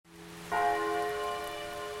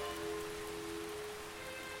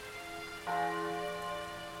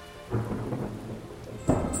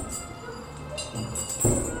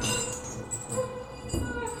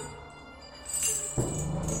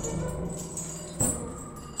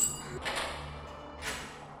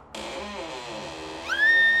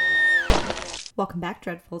Welcome back,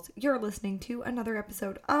 Dreadfuls. You're listening to another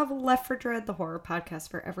episode of Left for Dread, the horror podcast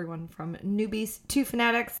for everyone from newbies to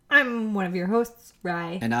fanatics. I'm one of your hosts,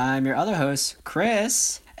 Rye. And I'm your other host,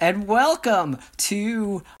 Chris. And welcome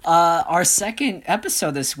to our second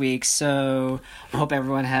episode this week. So I hope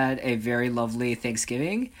everyone had a very lovely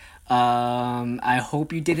Thanksgiving. I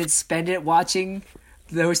hope you didn't spend it watching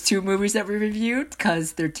those two movies that we reviewed,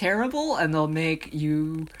 because they're terrible and they'll make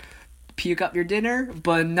you puke up your dinner,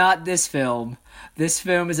 but not this film. This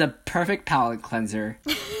film is a perfect palate cleanser.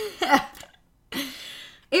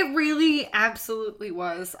 It really absolutely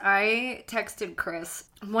was. I texted Chris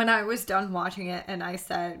when I was done watching it and I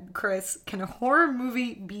said, Chris, can a horror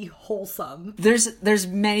movie be wholesome? There's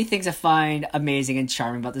many things I find amazing and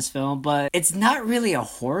charming about this film, but it's not really a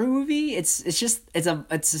horror movie. It's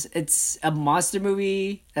a monster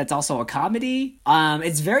movie that's also a comedy.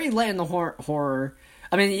 It's very light in the horror.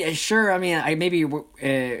 I mean, yeah, sure. I mean, maybe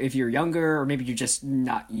if you're younger, or maybe you're just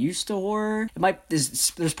not used to horror,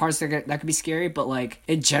 there's parts that could be scary. But like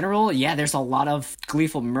in general, yeah, there's a lot of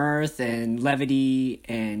gleeful mirth and levity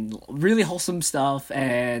and really wholesome stuff,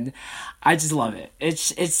 and I just love it.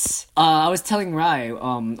 It's. I was telling Rye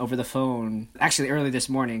over the phone actually early this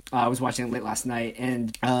morning. I was watching it late last night,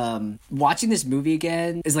 and watching this movie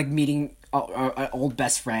again is like meeting an old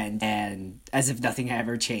best friend, and as if nothing had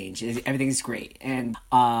ever changed. Everything's great. And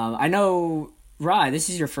I know, Rye, this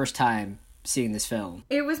is your first time seeing this film.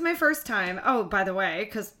 It was my first time. Oh, by the way,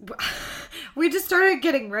 because we just started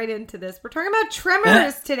getting right into this. We're talking about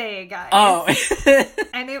Tremors today, guys. Oh.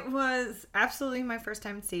 And it was absolutely my first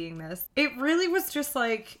time seeing this. It really was just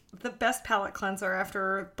like the best palate cleanser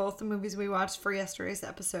after both the movies we watched for yesterday's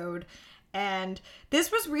episode. And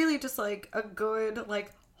this was really just like a good,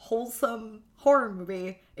 like, wholesome horror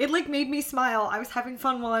movie. It like made me smile. I was having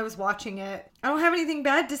fun while I was watching it. I don't have anything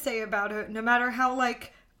bad to say about it, no matter how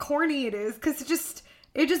like corny it is, because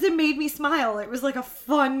it made me smile. It was like a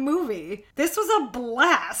fun movie. This was a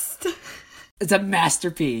blast. It's a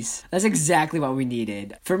masterpiece. That's exactly what we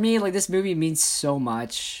needed. For me, like, this movie means so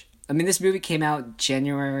much. I mean, this movie came out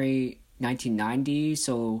January 1990,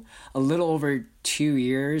 so a little over 2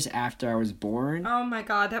 years after I was born. Oh my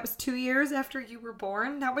god, that was 2 years after you were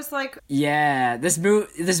born? That was like... Yeah, this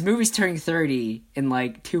movie's turning 30 in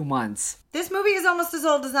like 2 months. This movie is almost as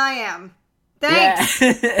old as I am. Thanks.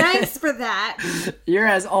 Yeah. Thanks for that. You're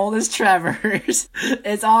as old as Tremors.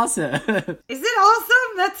 It's awesome. Is it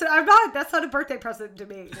awesome? That's not a birthday present to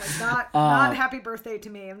me. Like not happy birthday to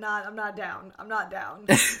me. I'm not down.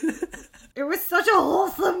 It was such a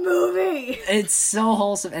wholesome movie. It's so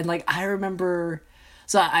wholesome, and like I remember,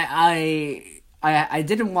 so I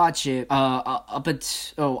didn't watch it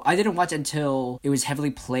I didn't watch it until it was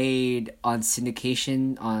heavily played on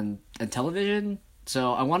syndication on television.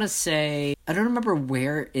 So I want to say, I don't remember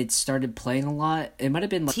where it started playing a lot. It might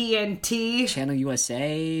have been like TNT, Channel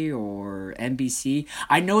USA, or NBC.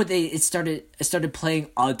 I know it started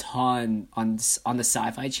playing a ton on the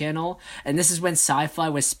Sci-Fi Channel, and this is when Sci-Fi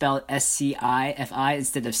was spelled SCIFI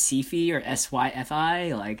instead of Sci-Fi or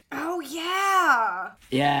SYFI. Like, oh yeah,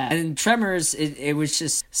 yeah. And Tremors, it was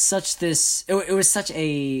just such this. It was such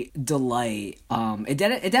a delight.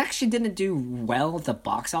 It actually didn't do well at the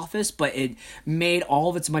box office, but it made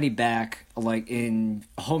all of its money back, like in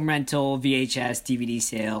home rental, VHS, DVD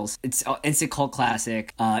sales. It's an instant cult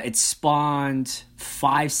classic. It spawned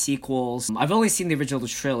 5 sequels. I've only seen the original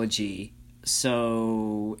trilogy,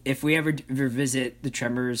 so if we ever revisit the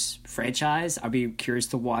Tremors franchise, I'll be curious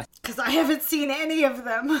to watch. Because I haven't seen any of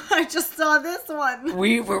them. I just saw this one.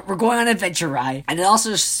 We're going on an adventure ride. And it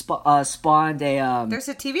also spawned a... There's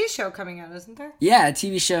a TV show coming out, isn't there? Yeah, a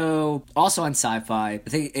TV show also on Sci-Fi. I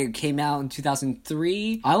think it came out in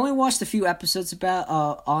 2003. I only watched a few episodes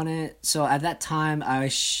on it. So at that time, I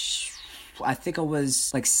think I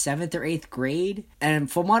was like 7th or 8th grade.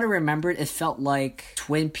 And from what I remembered, it felt like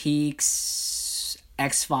Twin Peaks,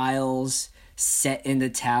 X-Files, set in the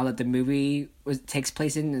town that the movie takes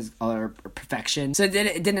place in, or perfection. So it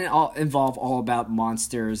didn't all involve all about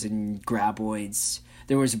monsters and graboids.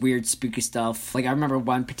 There was weird spooky stuff. Like I remember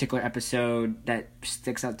one particular episode that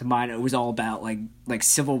sticks out to mind. It was all about like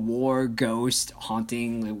Civil War ghost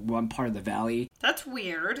haunting like one part of the valley. That's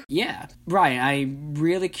weird. Yeah. Ryan, I'm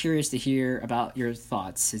really curious to hear about your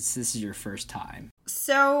thoughts since this is your first time.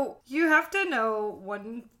 So you have to know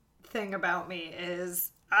one thing about me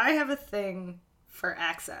is I have a thing for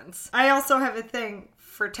accents. I also have a thing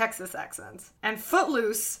for Texas accents. And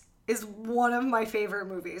Footloose is one of my favorite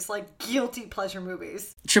movies, like guilty pleasure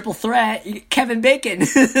movies. Triple threat, Kevin Bacon.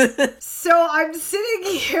 So I'm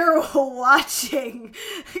sitting here watching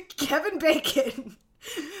Kevin Bacon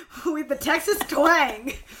with the Texas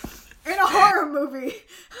twang In a horror movie,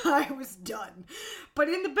 I was done. But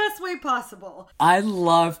in the best way possible. I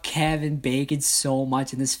love Kevin Bacon so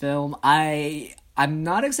much in this film. I'm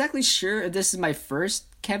not exactly sure if this is my first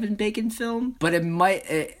Kevin Bacon film, but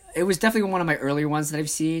it was definitely one of my earlier ones that I've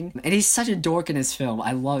seen. And he's such a dork in this film.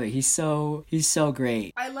 I love it. He's so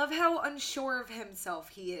great. I love how unsure of himself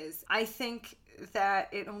he is. I think that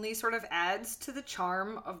it only sort of adds to the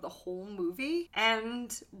charm of the whole movie.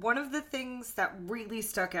 And one of the things that really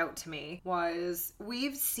stuck out to me was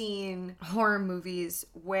we've seen horror movies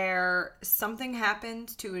where something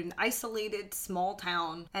happened to an isolated small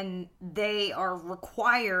town and they are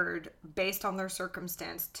required, based on their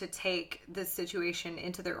circumstance, to take the situation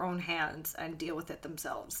into their own hands and deal with it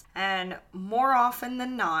themselves. And more often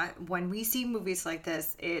than not, when we see movies like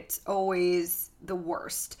this, it's always the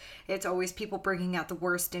worst. It's always people bringing out the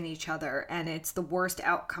worst in each other, and it's the worst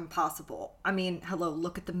outcome possible. I mean, hello,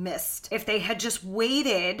 look at The Mist. If they had just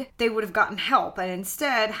waited, they would have gotten help, and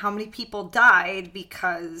instead, how many people died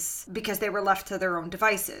because they were left to their own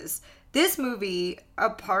devices? This movie,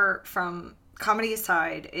 apart from comedy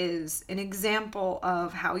aside, is an example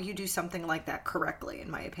of how you do something like that correctly,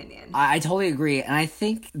 in my opinion. I totally agree. And I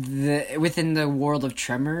think within the world of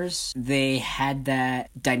Tremors, they had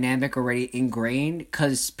that dynamic already ingrained,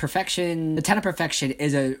 because the town of Perfection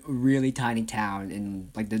is a really tiny town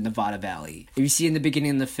in like the Nevada Valley. If you see in the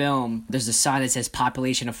beginning of the film, there's a sign that says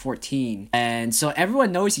population of 14. And so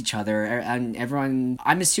everyone knows each other, and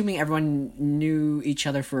I'm assuming everyone knew each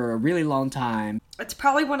other for a really long time. It's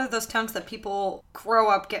probably one of those towns that people grow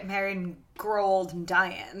up, get married, and grow old and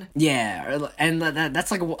die in. Yeah, and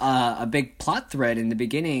that's like a big plot thread in the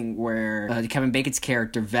beginning where Kevin Bacon's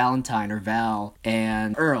character, Valentine, or Val,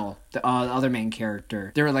 and Earl, the other main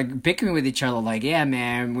character, they were like bickering with each other, like, yeah,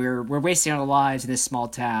 man, we're wasting our lives in this small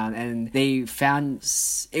town. And they found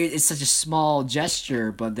it's such a small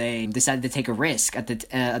gesture, but they decided to take a risk at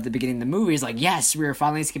the beginning of the movie. It's like, yes, we're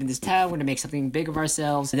finally escaping this town, we're gonna make something big of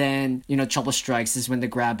ourselves. And then, trouble strikes. This is when the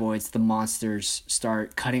graboids, the monsters,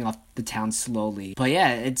 start cutting off the town slowly. But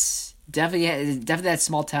yeah, it's definitely that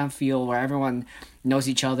small town feel where everyone knows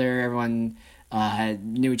each other, everyone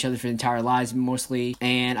knew each other for their entire lives mostly.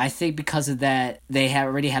 And I think because of that, they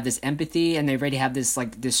already have this empathy, and they already have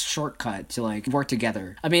this shortcut to like work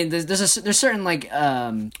together. I mean, there's certain like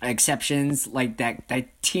exceptions, like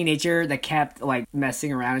that teenager that kept like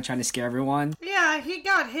messing around and trying to scare everyone. Yeah, he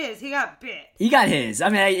got his. He got bit. He got his. I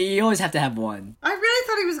mean, you always have to have one. I really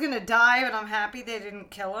thought he was gonna die, but I'm happy they didn't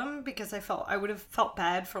kill him, because I would have felt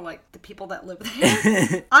bad for like the people that live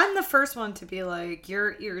there. I'm the first one to be like,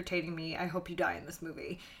 you're irritating me. I hope you die in this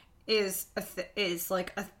movie. Is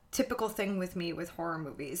like a typical thing with me with horror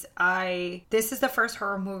movies. This is the first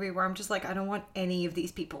horror movie where I'm just like, I don't want any of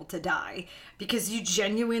these people to die, because you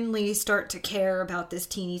genuinely start to care about this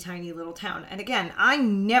teeny tiny little town. And again, I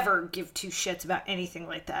never give two shits about anything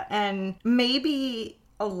like that. And maybe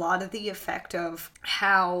a lot of the effect of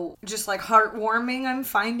how just like heartwarming I'm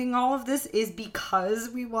finding all of this is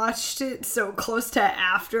because we watched it so close to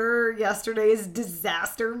after yesterday's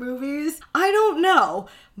disaster movies. I don't know,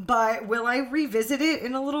 but will I revisit it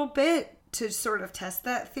in a little bit to sort of test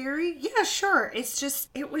that theory? Yeah, sure. I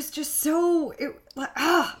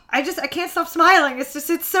can't stop smiling.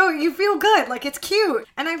 It's so, you feel good. Like, it's cute.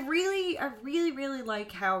 And I really, really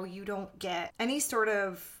like how you don't get any sort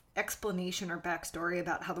of explanation or backstory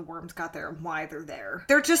about how the worms got there and why they're there.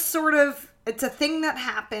 They're just sort of, it's a thing that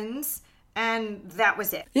happens, and that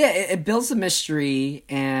was it. Yeah, it builds a mystery,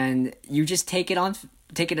 and you just take it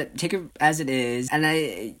as it is, and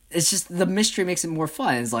it's just, the mystery makes it more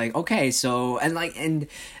fun. It's like, okay, so, and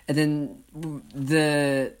then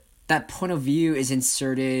that point of view is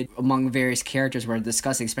inserted among various characters we're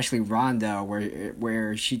discussing, especially Rhonda,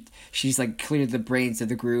 where she's like clearly the brains of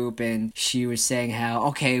the group, and she was saying how,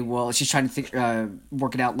 okay, well, she's trying to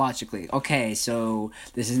work it out logically. Okay, so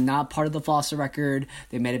this is not part of the fossil record.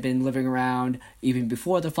 They may have been living around even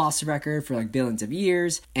before the fossil record for like billions of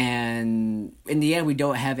years, and in the end we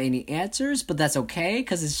don't have any answers, but that's okay,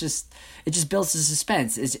 because it just builds the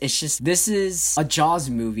suspense. It's just, this is a Jaws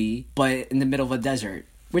movie, but in the middle of a desert.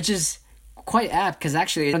 Which is quite apt, because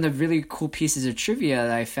actually one of the really cool pieces of trivia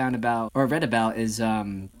that I found about, or read about, is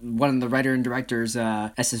one of the writer and directors,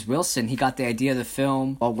 S.S. Wilson. He got the idea of the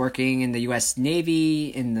film while working in the U.S. Navy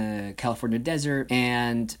in the California desert,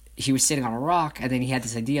 and he was sitting on a rock, and then he had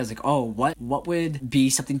this idea. I was like, oh, what would be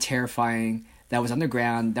something terrifying that was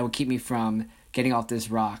underground that would keep me from getting off this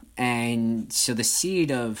rock. And so the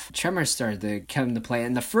seed of Tremors started to come into play.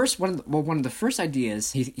 And one of the first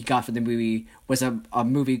ideas he got for the movie was a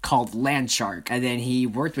movie called Land Shark. And then he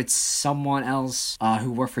worked with someone else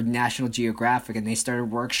who worked for National Geographic, and they started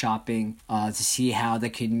workshopping to see how they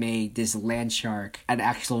could make this land shark an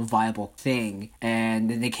actual viable thing. And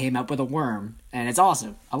then they came up with a worm, and it's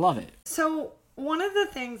awesome. I love it. So one of the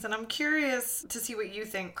things, and I'm curious to see what you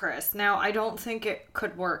think, Chris. Now, I don't think it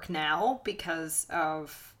could work now because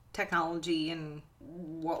of technology and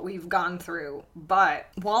what we've gone through. But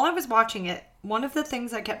while I was watching it, one of the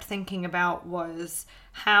things I kept thinking about was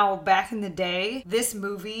how back in the day, this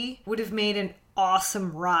movie would have made an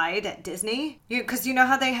awesome ride at Disney. Because you know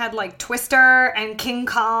how they had like Twister and King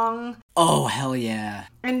Kong? Oh, hell yeah.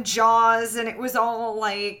 And Jaws, and it was all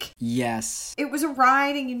like... Yes. It was a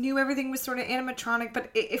ride, and you knew everything was sort of animatronic,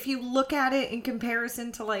 but if you look at it in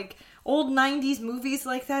comparison to like old 90s movies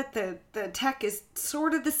like that, the tech is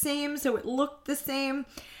sort of the same, so it looked the same.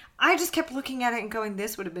 I just kept looking at it and going,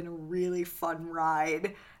 this would have been a really fun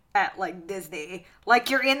ride at like Disney. Like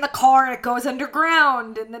you're in the car and it goes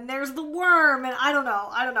underground, and then there's the worm, and I don't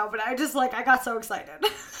know, but I just like, I got so excited.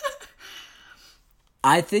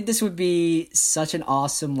 I think this would be such an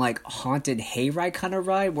awesome, like, haunted hayride kind of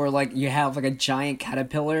ride where, like, you have, like, a giant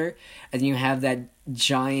caterpillar and you have that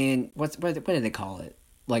giant, what do they call it?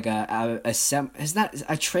 Like it's not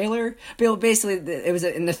a trailer, but basically it was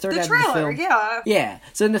in the third act of the film. Yeah.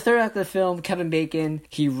 So in the third act of the film, Kevin Bacon,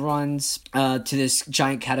 he runs to this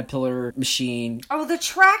giant caterpillar machine. Oh, the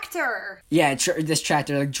tractor. Yeah, this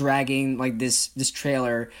tractor like dragging like this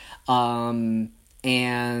trailer, and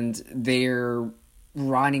they're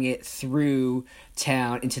running it through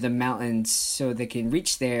town into the mountains so they can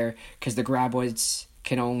reach there because the graboids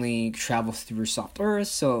can only travel through soft earth.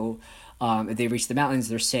 So if they reach the mountains,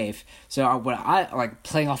 they're safe. So what I like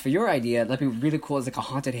playing off of your idea, that'd be really cool. It's like a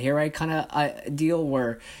haunted hayride kind of deal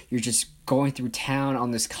where you're just going through town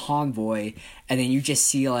on this convoy, and then you just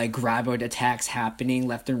see like graboid attacks happening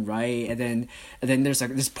left and right, and then there's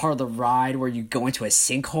like this part of the ride where you go into a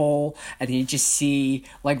sinkhole, and then you just see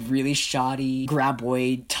like really shoddy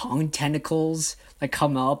graboid tongue tentacles like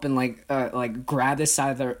come up and like grab the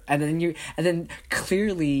side of the, and then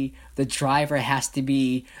clearly the driver has to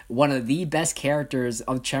be one of the best characters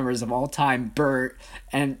of Tremors of all time, Bert,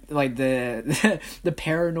 and like the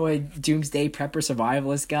paranoid doomsday prepper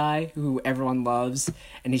survivalist guy who everyone loves,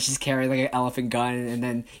 and he's just carrying like an elephant gun, and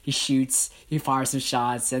then he fires some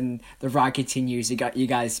shots, and the ride continues. You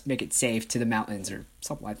guys make it safe to the mountains or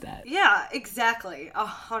something like that. Yeah, exactly.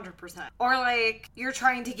 100%. Or like you're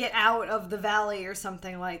trying to get out of the valley or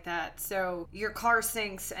something like that. So your car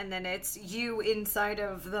sinks and then it's you inside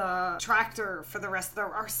of the tractor for the rest of the,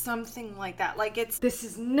 or something like that. Like this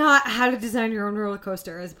is not how to design your own roller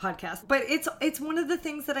coaster as a podcast, but it's one of the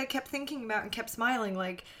things that I kept thinking about and kept smiling.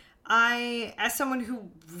 Like as someone who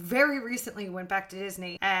very recently went back to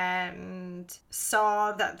Disney and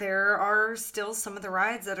saw that there are still some of the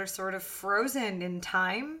rides that are sort of frozen in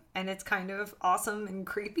time, and it's kind of awesome and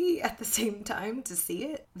creepy at the same time to see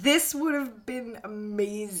it. This would have been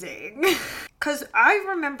amazing. Because I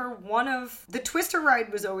remember the Twister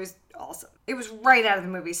ride was always awesome. It was right out of the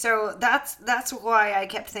movie. So that's why I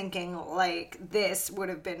kept thinking like this would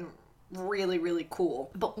have been really, really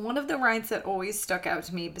cool. But one of the rides that always stuck out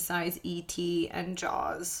to me besides E.T. and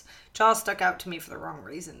Jaws stuck out to me for the wrong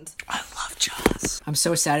reasons. I love Jaws. I'm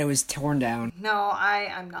so sad it was torn down. No,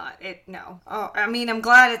 I'm not. No. Oh, I mean, I'm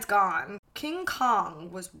glad it's gone. King Kong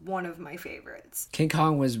was one of my favorites. King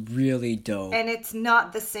Kong was really dope. And it's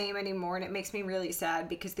not the same anymore, and it makes me really sad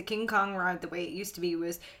because the King Kong ride, the way it used to be,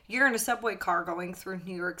 was you're in a subway car going through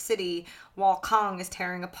New York City while Kong is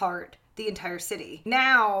tearing apart the entire city.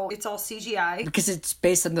 Now it's all CGI. Because it's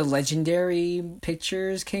based on the legendary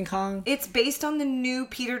pictures King Kong? It's based on the new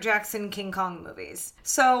Peter Jackson King Kong movies.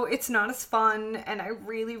 So it's not as fun, and I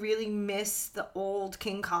really, really miss the old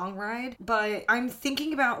King Kong ride. But I'm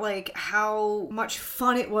thinking about like how much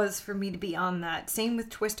fun it was for me to be on that. Same with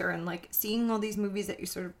Twister, and like seeing all these movies that you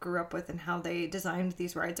sort of grew up with and how they designed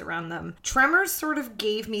these rides around them. Tremors sort of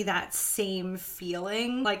gave me that same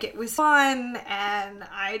feeling. Like it was fun, and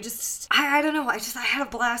I don't know. I had a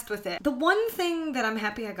blast with it. The one thing that I'm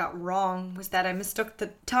happy I got wrong was that I mistook the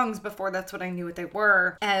tongues before that's what I knew what they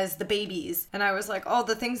were as the babies. And I was like, oh,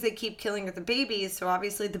 the things they keep killing are the babies. So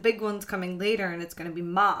obviously the big one's coming later and it's going to be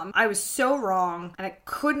Mom. I was so wrong, and I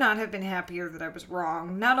could not have been happier that I was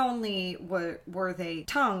wrong. Not only were they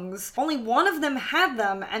tongues, only one of them had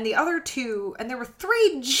them, and the other two, and there were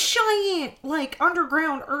 3 giant like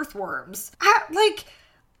underground earthworms.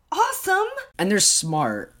 awesome. And they're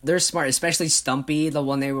smart. They're smart, especially Stumpy, the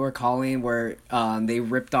one they were calling where they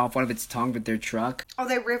ripped off one of its tongue with their truck. Oh,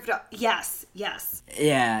 they ripped up. Yes.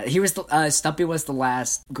 Yeah, he was Stumpy was the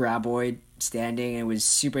last graboid standing, and was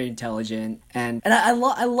super intelligent, and I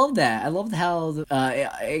love that. I loved how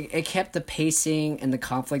it kept the pacing and the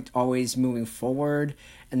conflict always moving forward,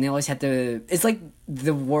 and they always had to. It's like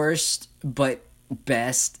the worst but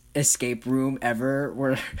best escape room ever,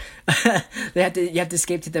 where you have to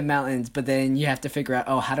escape to the mountains, but then you have to figure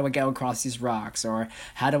out, how do I go across these rocks, or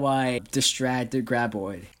how do I distract the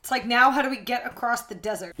graboid? It's like, now how do we get across the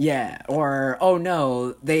desert? Yeah, or oh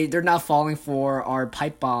no, they're not falling for our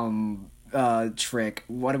pipe bomb trick.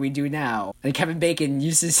 What do we do now? And Kevin Bacon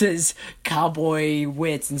uses his cowboy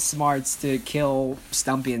wits and smarts to kill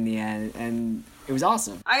Stumpy in the end, and it was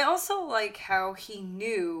awesome. I also like how he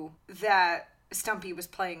knew that Stumpy was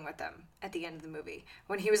playing with them at the end of the movie.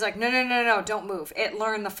 When he was like, no, don't move. It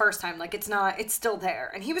learned the first time. Like, it's still there.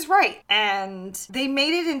 And he was right. And they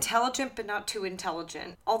made it intelligent, but not too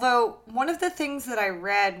intelligent. Although, one of the things that I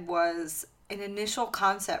read was an initial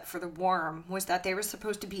concept for the worm was that they were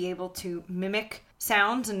supposed to be able to mimic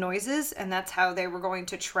sounds and noises, and that's how they were going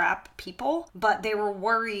to trap people. But they were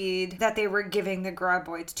worried that they were giving the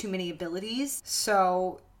graboids too many abilities,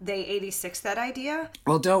 so they 86'd that idea.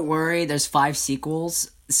 Well, don't worry, there's 5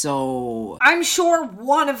 sequels, so I'm sure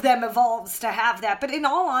one of them evolves to have that. But in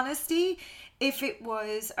all honesty, if it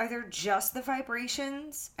was either just the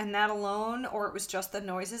vibrations and that alone, or it was just the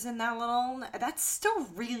noises and that alone, that's still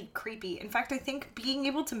really creepy. In fact, I think being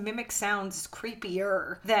able to mimic sounds is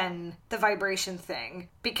creepier than the vibration thing,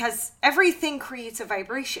 because everything creates a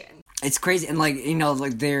vibration. It's crazy. And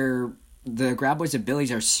the graboid's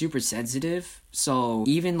abilities are super sensitive, so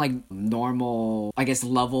even like normal, I guess,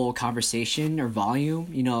 level conversation or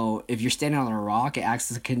volume, if you're standing on a rock, it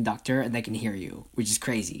acts as a conductor and they can hear you, which is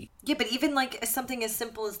crazy. Yeah, but even like something as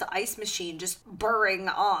simple as the ice machine just burring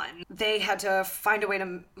on, they had to find a way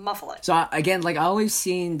to muffle it. So again, I always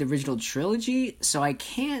seen the original trilogy, so I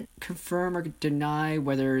can't confirm or deny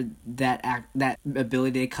whether that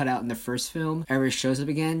ability they cut out in the first film ever shows up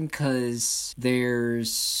again, because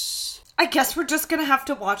I guess we're just gonna have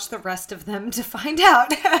to watch the rest of them to find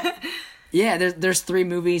out. Yeah, there's 3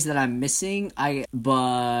 movies that I'm missing. I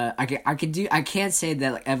can't say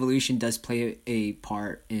that evolution does play a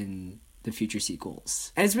part in the future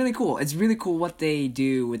sequels, and it's really cool. It's really cool what they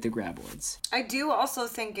do with the graboids. I do also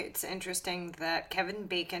think it's interesting that Kevin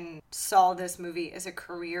Bacon saw this movie as a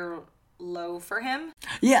career low for him.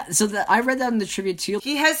 Yeah, so I read that in the trivia too.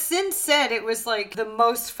 He has since said it was like the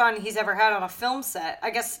most fun he's ever had on a film set.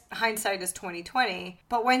 I guess hindsight is 2020.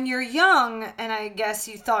 But when you're young, and I guess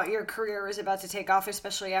you thought your career was about to take off,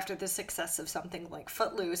 especially after the success of something like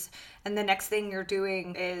Footloose, and the next thing you're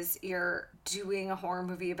doing is you're doing a horror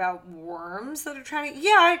movie about worms that are trying to...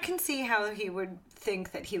 Yeah, I can see how he would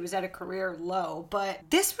think that he was at a career low, but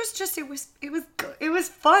this was just, it was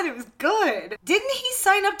fun, it was good. Didn't he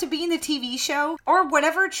sign up to be in the TV show or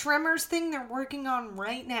whatever Tremors thing they're working on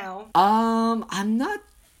right now? I'm not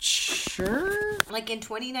sure. Like in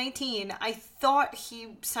 2019, I thought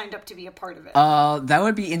he signed up to be a part of it. That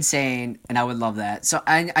would be insane, and I would love that. So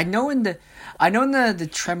I know in the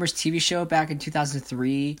Tremors TV show back in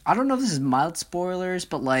 2003, I don't know if this is mild spoilers,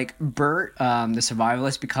 but Bert, the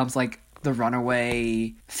survivalist, becomes the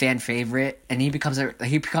runaway fan favorite, and he becomes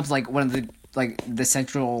one of the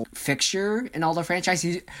central fixture in all the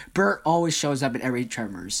franchises. Bert always shows up in every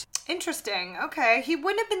Tremors. Interesting. Okay. He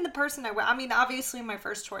wouldn't have been the person I mean, obviously my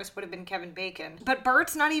first choice would have been Kevin Bacon, but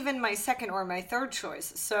Bert's not even my second or my third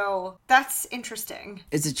choice, so that's interesting.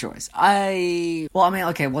 It's a choice.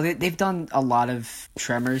 They've done a lot of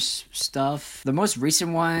Tremors stuff. The most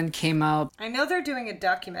recent one came out... I know they're doing a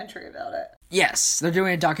documentary about it. Yes, they're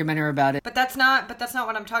doing a documentary about it. But that's not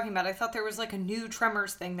what I'm talking about. I thought there was a new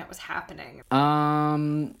Tremors thing that was happening.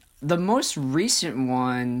 The most recent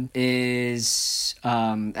one is,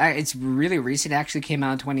 it's really recent. It actually came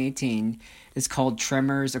out in 2018. It's called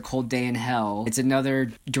Tremors: A Cold Day in Hell. It's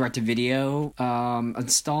another direct-to-video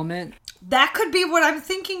installment. That could be what I'm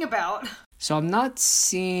thinking about. So I'm not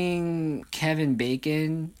seeing Kevin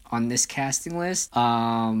Bacon on this casting list.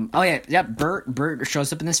 Bert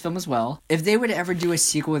shows up in this film as well. If they would ever do a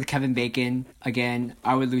sequel with Kevin Bacon again,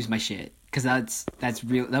 I would lose my shit. Because that's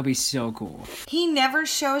real. That'll be so cool. He never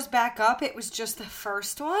shows back up. It was just the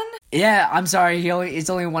first one? Yeah, I'm sorry. It's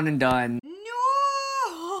only one and done. No.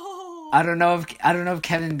 I don't know if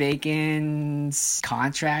Kevin Bacon's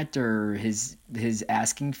contract or his his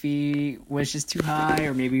asking fee was just too high,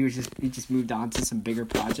 or maybe he just moved on to some bigger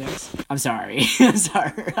projects. I'm sorry. I'm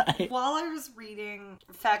sorry. While I was reading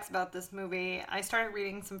facts about this movie, I started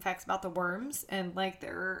reading some facts about the worms and like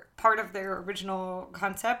their part of their original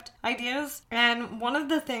concept ideas. And one of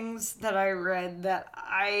the things that I read that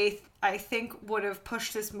I think would have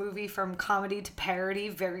pushed this movie from comedy to parody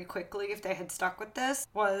very quickly if they had stuck with this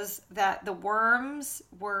was that the worms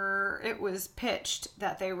it was pitched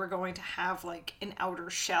that they were going to have like an outer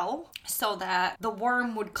shell so that the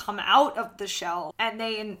worm would come out of the shell, and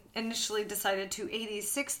they initially decided to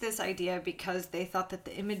 86 this idea because they thought that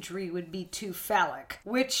the imagery would be too phallic,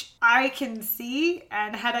 which I can see,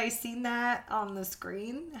 and had I seen that on the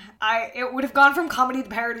screen, it would have gone from comedy to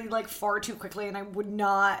parody like far too quickly, and it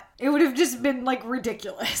would have just been like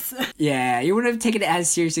ridiculous. Yeah, you wouldn't have taken it as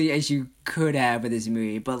seriously as you could have with this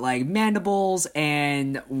movie, but like mandibles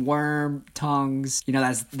and worm tongues,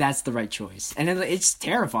 that's the right choice, and it's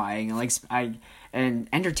terrifying, and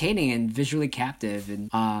entertaining and visually captive, and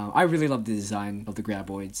I really love the design of the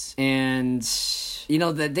graboids, and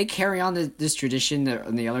that they carry on this tradition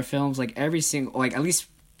in the other films, like every single, like at least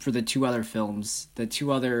for the two other films, the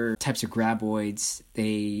two other types of graboids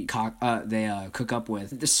they cook up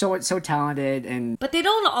with. They're so talented, but they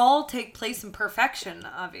don't all take place in perfection,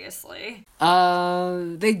 obviously.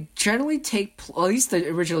 They generally at least the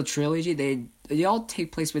original trilogy, they all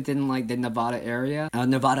take place within like the Nevada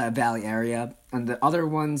Valley area. And the other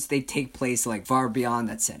ones, they take place like far beyond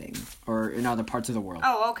that setting or in other parts of the world.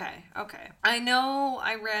 Oh, okay. I know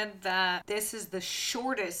I read that this is the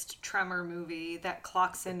shortest Tremor movie that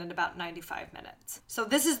clocks in at about 95 minutes. So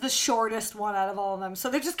this is the shortest one out of all of them. So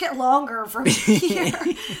they just get longer from here.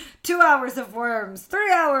 2 hours of worms, 3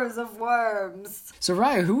 hours of worms. So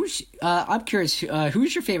Raya, I'm curious,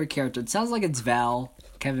 who's your favorite character? It sounds like it's Val.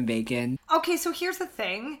 Kevin Bacon. Okay, so here's the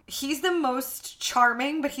thing. He's the most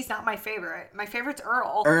charming, but he's not my favorite. My favorite's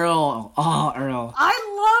Earl. Earl. Oh, Earl. I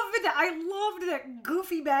loved that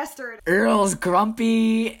goofy bastard. Earl's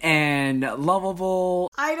grumpy and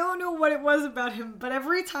lovable. I don't know what it was about him, but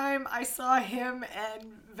every time I saw him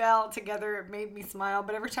and Val together, it made me smile.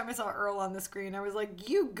 But every time I saw Earl on the screen, I was like,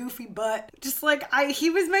 you goofy butt. Just like, he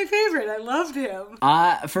was my favorite. I loved him.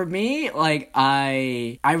 For me, like,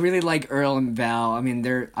 I really like Earl and Val. I mean,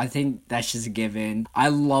 I think that's just a given. I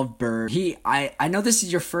love Bert. I know this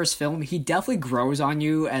is your first film. He definitely grows on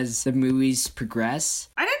you as the movies progress.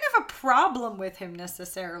 I didn't have a problem with him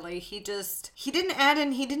necessarily. He didn't add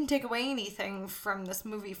in, he didn't take away anything from this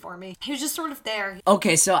movie for me. He was just sort of there.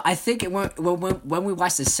 Okay, so I think when we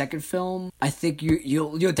watch the second film, I think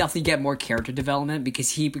you'll definitely get more character development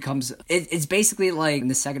because he becomes, it's basically like in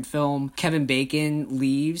the second film, Kevin Bacon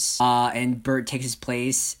leaves, and Bert takes his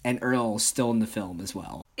place, and Earl's still in the film as well.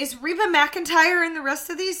 Is Reba McEntire in the rest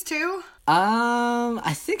of these too?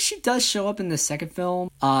 I think she does show up in the second film.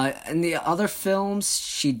 In the other films,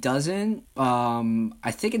 she doesn't.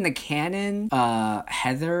 I think in the canon,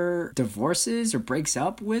 Heather divorces or breaks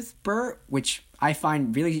up with Bert, which I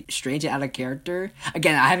find really strange and out of character.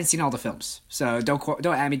 Again, I haven't seen all the films, so don't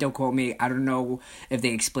quote me. I don't know if they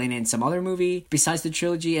explain it in some other movie besides the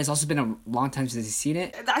trilogy. It's also been a long time since I've seen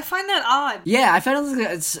it. I find that odd. Yeah, I found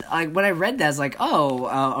it's like when I read that, I was like,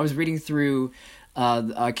 I was reading through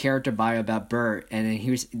a character bio about Bert, and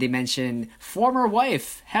then they mentioned former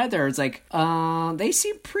wife Heather. It's like, they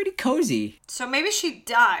seem pretty cozy. So maybe she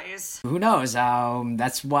dies. Who knows?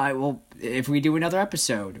 That's why if we do another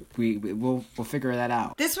episode, we'll figure that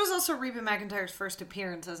out. This was also Reba McEntire's first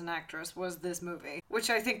appearance as an actress, was this movie, which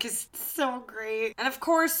I think is so great. And of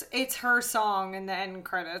course, it's her song in the end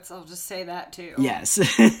credits. I'll just say that too. Yes.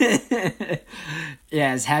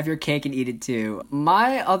 Yes, have your cake and eat it too.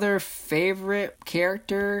 My other favorite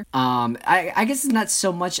character, I guess it's not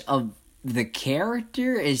so much of the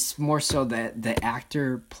character, is more so the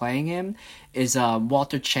actor playing him, is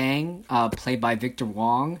Walter Chang, played by Victor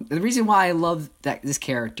Wong. The reason why I love this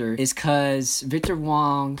character is because Victor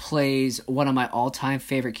Wong plays one of my all-time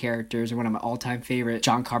favorite characters, or one of my all-time favorite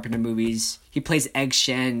John Carpenter movies. He plays Egg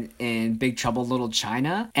Shen in Big Trouble Little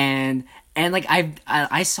China, and like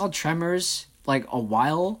I saw Tremors like a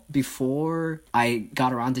while before I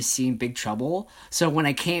got around to seeing Big Trouble. So when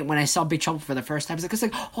I saw Big Trouble for the first time, I was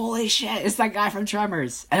like, holy shit, it's that guy from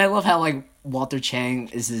Tremors. And I love how like Walter Chang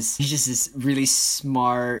is he's just this really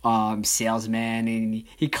smart salesman, and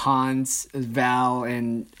he cons Val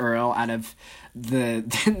and Earl out of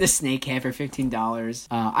the snake hand for $15.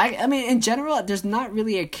 I mean, in general, there's not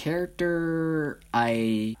really a character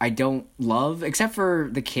I don't love except for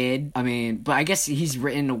the kid. I mean, but I guess he's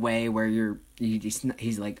written in a way where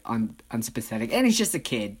he's like unsympathetic, and he's just a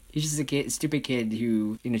kid. He's just a stupid kid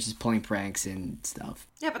who, you know, just pulling pranks and stuff.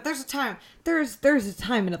 Yeah, but there's a time. There's a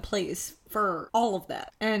time and a place for all of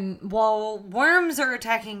that. And while worms are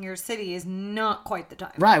attacking your city is not quite the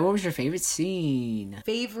time. Right. What was your favorite scene?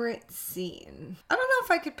 Favorite scene? I don't know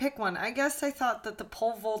if I could pick one. I guess I thought that the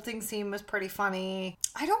pole vaulting scene was pretty funny.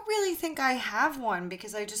 I don't really think I have one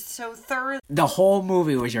because I just so thoroughly... The whole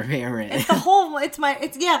movie was your favorite. The whole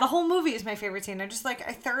movie is my favorite scene. I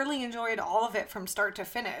thoroughly enjoyed all of it from start to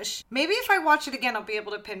finish. Maybe if I watch it again, I'll be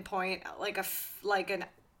able to pinpoint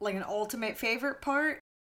an ultimate favorite part.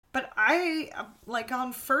 But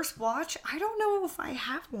on first watch, I don't know if I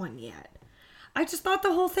have one yet. I just thought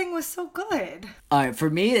the whole thing was so good. For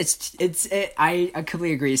me, I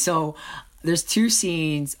completely agree. So there's two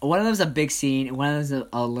scenes. One of them is a big scene, and one of them is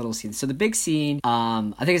a little scene. So the big scene,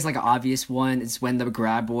 I think it's like an obvious one. It's when the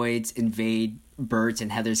graboids invade Bert's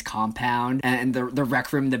and Heather's compound and the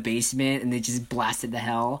rec room in the basement, and they just blasted to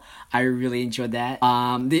hell. I really enjoyed that.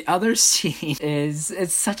 The other scene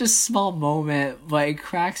it's such a small moment, but it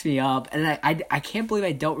cracks me up, and I can't believe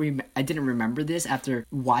I didn't remember this after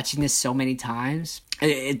watching this so many times.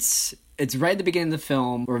 It's right at the beginning of the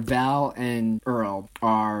film where Val and Earl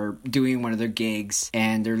are doing one of their gigs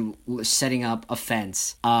and they're setting up a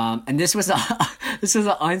fence. And this was an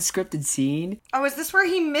unscripted scene. Oh, is this where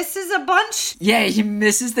he misses a bunch? Yeah, he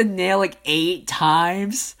misses the nail like 8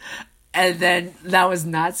 times. And then that was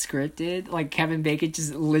not scripted. Like, Kevin Bacon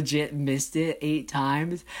just legit missed it 8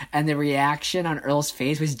 times. And the reaction on Earl's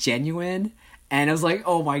face was genuine. And I was like,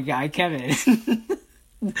 oh my God, Kevin.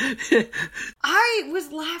 I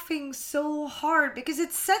was laughing so hard because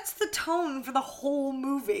it sets the tone for the whole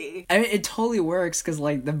movie. I mean, it totally works because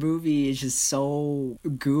like the movie is just so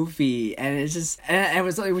goofy, and it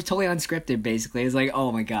was totally unscripted. Basically, it's like,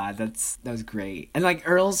 oh my God, that was great. And like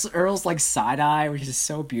Earl's like side eye, which is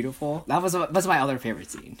so beautiful. That's my other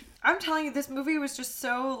favorite scene. I'm telling you, this movie was just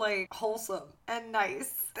so like wholesome and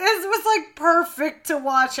nice. This was like perfect to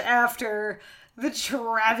watch after the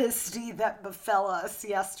travesty that befell us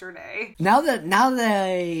yesterday. Now that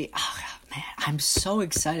man, I'm so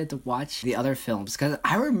excited to watch the other films because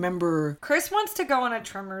I remember Chris wants to go on a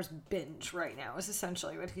Tremors binge right now is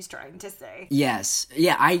essentially what he's trying to say. Yes.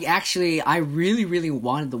 Yeah, I really, really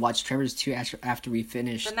wanted to watch Tremors 2 after we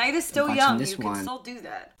finished. The night is still young. You can still do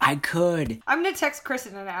that. I could. I'm going to text Chris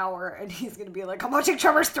in an hour and he's going to be like, I'm watching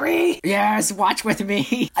Tremors 3. Yes, watch with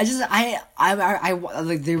me. I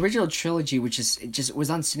like the original trilogy, which is it just was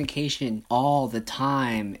on syndication all the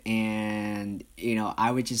time, and you know,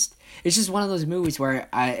 it's just one of those movies where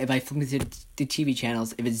if I flip to the TV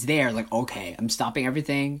channels, if it's there, like, okay, I'm stopping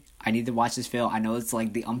everything. I need to watch this film. I know it's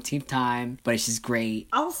like the umpteenth time, but it's just great.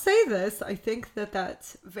 I'll say this. I think that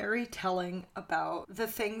that's very telling about the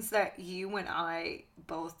things that you and I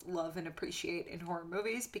both love and appreciate in horror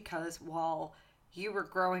movies, because while you were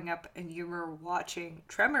growing up and you were watching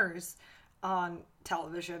Tremors on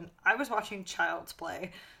television, I was watching Child's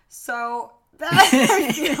Play. So that,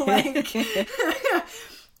 I feel like,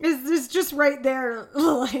 is just right there,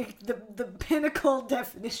 like the pinnacle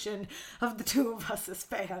definition of the two of us as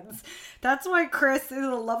fans. That's why Chris is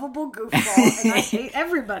a lovable goofball and I hate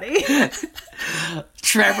everybody.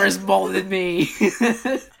 Tremors molded me.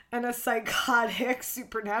 And a psychotic,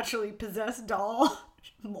 supernaturally possessed doll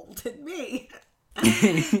molded me.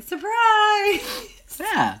 Surprise!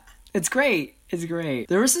 Yeah, it's great. It's great.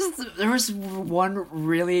 There was one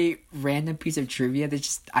really random piece of trivia that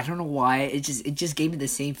just, I don't know why, it just gave me the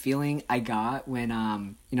same feeling I got when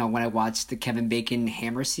when I watched the Kevin Bacon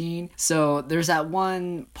hammer scene. So there's that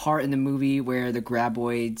one part in the movie where the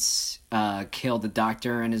graboids kill the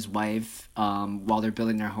doctor and his wife while they're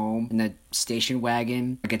building their home, and the station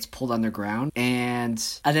wagon gets pulled underground, and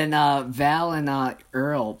then Val and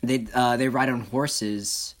Earl, they ride on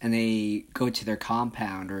horses and they go to their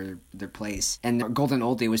compound or their place, and Golden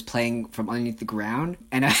Oldie was playing from underneath the ground,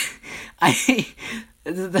 and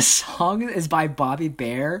the song is by Bobby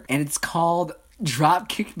Bear, and it's called Drop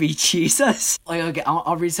Kick Me Jesus. Like, okay,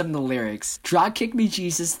 I'll read some of the lyrics. Drop kick me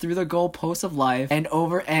Jesus through the goalposts of life, and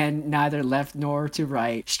over and neither left nor to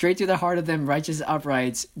right, straight to the heart of them righteous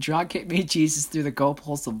uprights. Drop kick me Jesus through the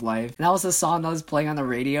goalposts of life. And that was the song that was playing on the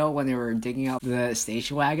radio when they were digging up the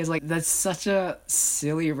station wagons. Like, that's such a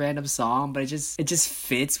silly random song, but it just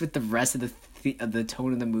fits with the rest of the the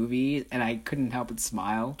tone of the movie, and I couldn't help but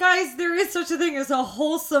smile. Guys, there is such a thing as a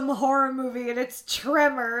wholesome horror movie, and it's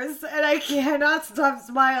Tremors, and I cannot stop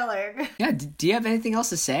smiling. Yeah, do you have anything else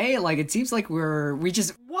to say? Like, it seems like we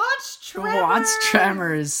just watch Tremors. Watch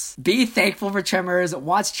Tremors. Be thankful for Tremors.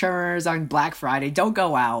 Watch Tremors on Black Friday. Don't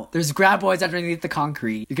go out. There's graboids underneath the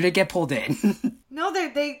concrete. You're gonna get pulled in. No,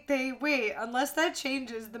 they wait. Unless that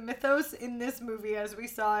changes, the mythos in this movie, as we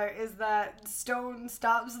saw, is that stone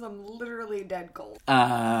stops them literally dead cold.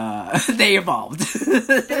 They evolved.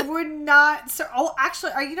 They would not.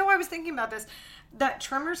 Actually, I was thinking about this. That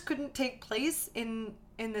Tremors couldn't take place in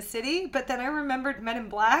the city, but then I remembered Men in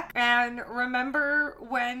Black, and remember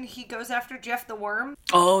when he goes after Jeff the Worm?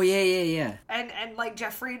 Oh, yeah. And like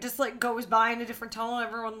Jeffrey just like goes by in a different tunnel, and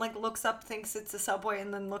everyone like looks up, thinks it's a subway,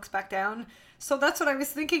 and then looks back down. So that's what I was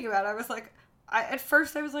thinking about. I was like, at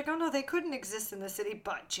first I was like, oh no, they couldn't exist in the city,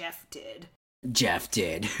 but Jeff did.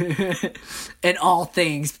 In all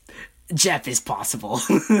things, Jeff is possible.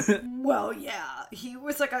 Well, yeah. He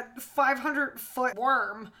was like a 500-foot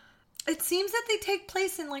worm. It seems that they take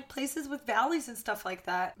place in like places with valleys and stuff like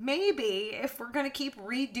that. Maybe if we're going to keep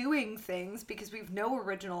redoing things because we've no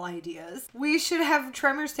original ideas, we should have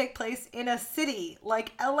Tremors take place in a city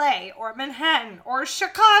like LA or Manhattan or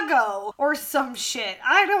Chicago or some shit.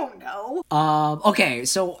 I don't know. Okay,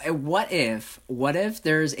 so what if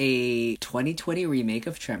there's a 2020 remake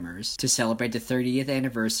of Tremors to celebrate the 30th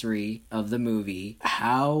anniversary of the movie?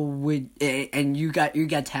 How would and you got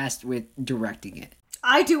tasked with directing it?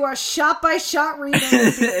 I do a shot-by-shot remake of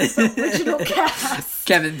the original cast.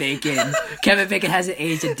 Kevin Bacon. Kevin Bacon hasn't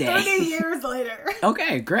aged a day. 30 years later.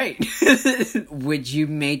 Okay, great. Would you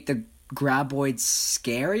make the graboids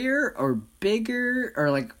scarier or bigger? Or,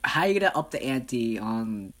 like, how are you going to up the ante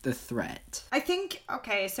on the threat? I think,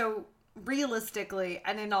 okay, so realistically,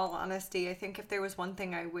 and in all honesty, I think if there was one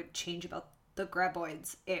thing I would change about the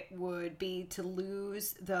graboids, it would be to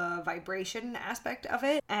lose the vibration aspect of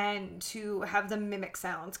it and to have them mimic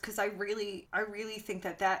sounds, because I really think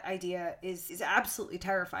that idea is absolutely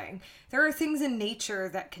terrifying. There are things in nature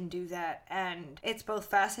that can do that, and it's both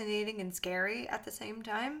fascinating and scary at the same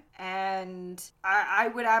time, and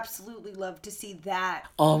I would absolutely love to see that.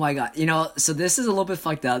 Oh my god, so this is a little bit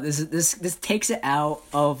fucked up. This takes it out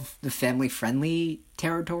of the family friendly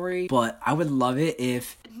territory, but I would love it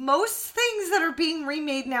if most things that are being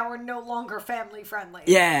remade now are no longer family friendly.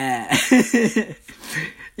 Yeah.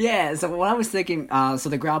 Yeah, so what I was thinking, so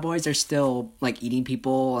the graboids are still like eating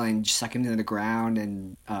people and sucking them to the ground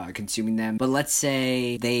and consuming them. But let's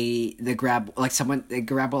say the grabo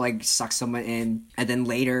like sucks someone in, and then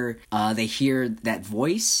later they hear that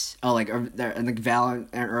voice, and Val and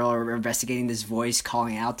Earl are investigating this voice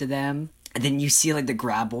calling out to them. And then you see like the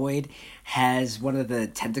graboid has one of the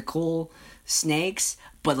tentacle snakes,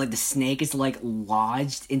 but like the snake is like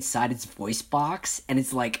lodged inside its voice box, and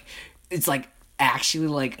it's like actually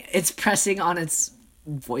like it's pressing on its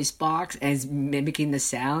voice box and it's mimicking the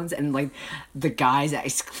sounds, and like the guy's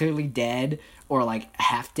is clearly dead or like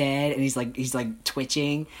half dead, and he's like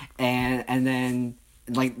twitching, and then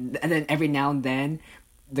every now and then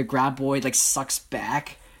the graboid like sucks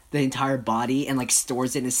back the entire body and like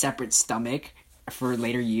stores it in a separate stomach for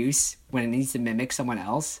later use when it needs to mimic someone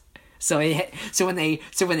else. So when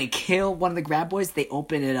they kill one of the graboids, they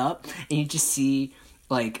open it up and you just see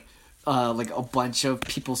like a bunch of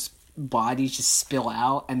people's bodies just spill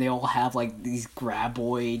out, and they all have like these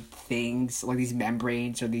graboid things, like these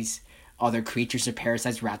membranes or these other creatures or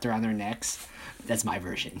parasites wrapped around their necks. That's my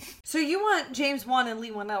version. So you want James Wan and Lee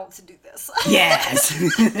Whannell to do this? Yes.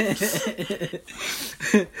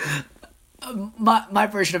 My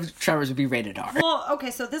version of Tremors would be rated R. Well, okay,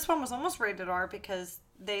 so this one was almost rated R because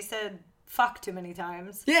they said fuck too many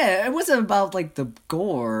times. Yeah, it wasn't about like the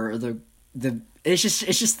gore or the it's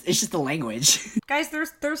just the language. Guys,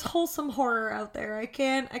 there's wholesome horror out there. I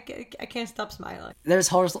can't stop smiling. There's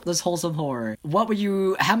wholesome horror. How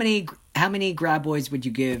many graboids would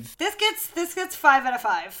you give? This gets 5 out of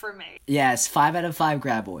 5 for me. Yes, 5 out of 5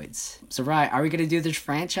 graboids. So right, are we gonna do this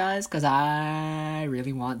franchise? Because I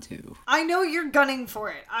really want to. I know you're gunning for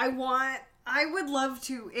it. I would love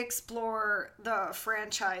to explore the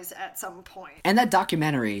franchise at some point. And that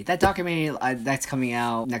documentary that's coming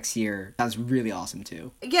out next year sounds really awesome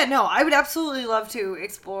too. Yeah, no, I would absolutely love to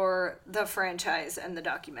explore the franchise and the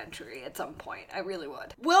documentary at some point. I really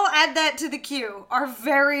would. We'll add that to the queue. Our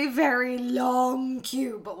very, very long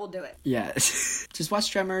queue, but we'll do it. Yes. Just watch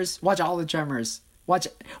Tremors. Watch all the Tremors. Watch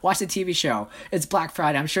the TV show. It's Black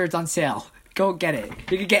Friday. I'm sure it's on sale. Go get it.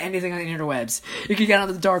 You can get anything on the interwebs. You can get on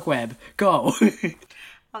the dark web. Go.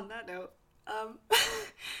 On that note,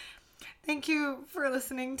 Thank you for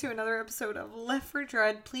listening to another episode of Left for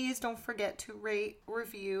Dread. Please don't forget to rate,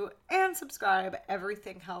 review, and subscribe.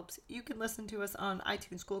 Everything helps. You can listen to us on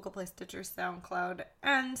iTunes, Google Play, Stitcher, SoundCloud,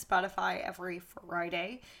 and Spotify every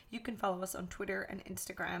Friday. You can follow us on Twitter and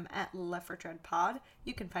Instagram at Left for Dread Pod.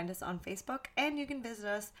 You can find us on Facebook, and you can visit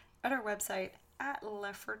us at our website at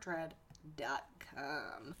leftfordread.com.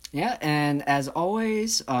 Yeah, and as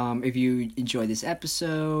always, if you enjoyed this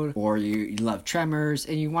episode or you love Tremors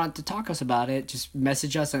and you want to talk to us about it, just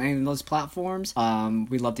message us on any of those platforms.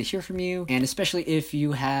 We'd love to hear from you, and especially if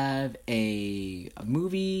you have a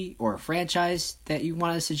movie or a franchise that you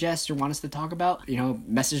want to suggest or want us to talk about,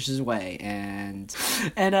 message us away. And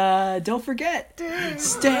don't forget,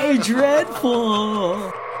 stay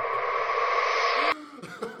dreadful.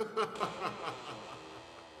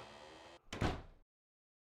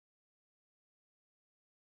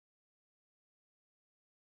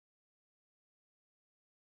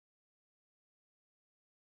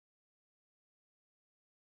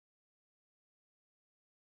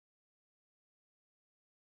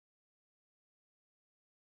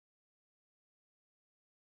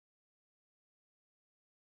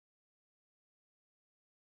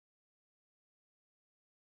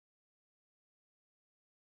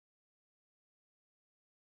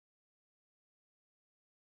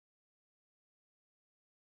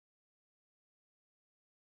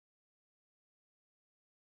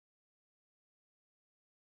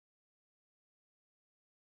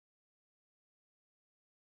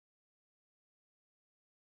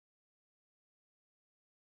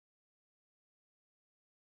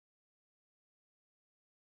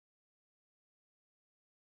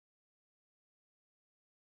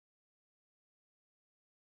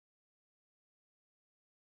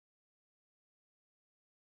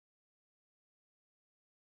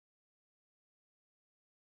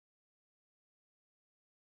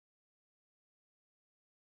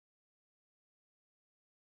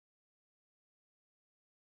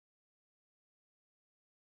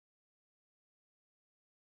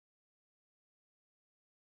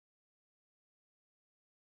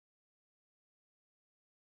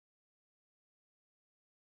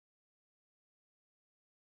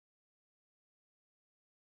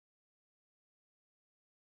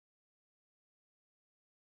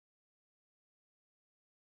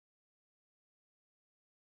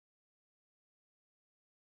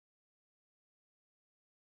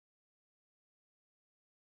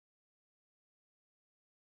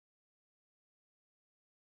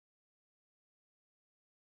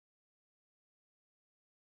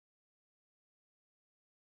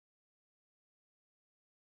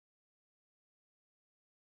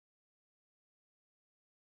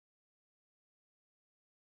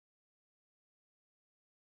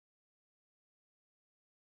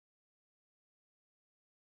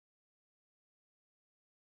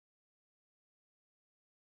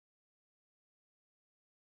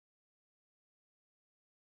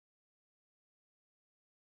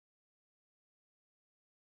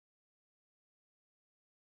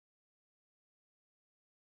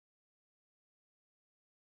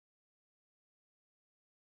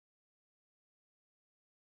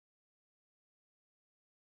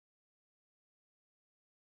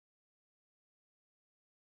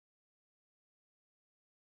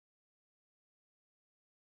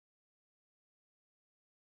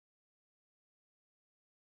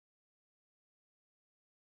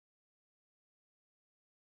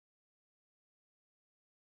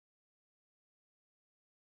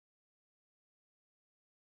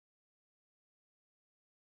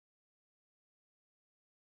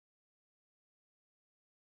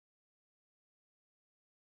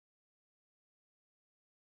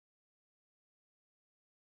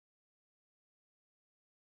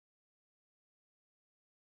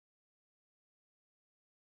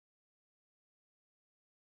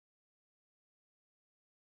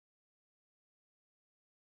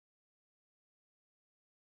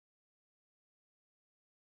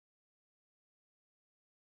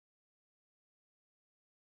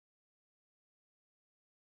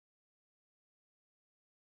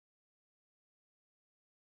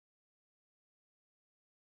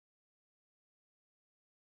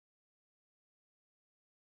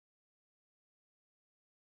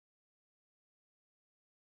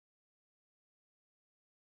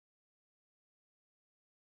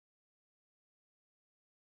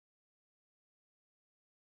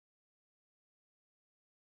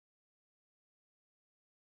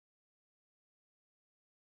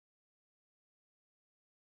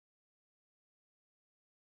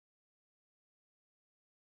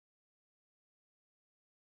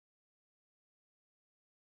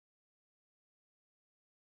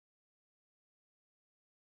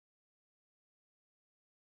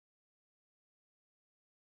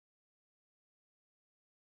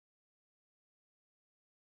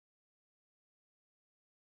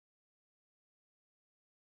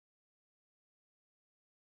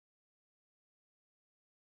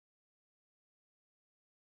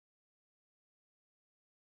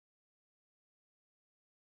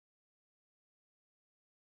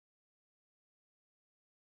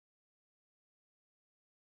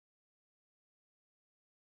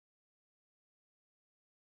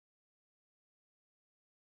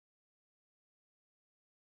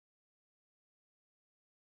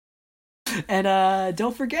 And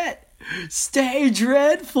don't forget, stay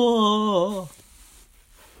dreadful.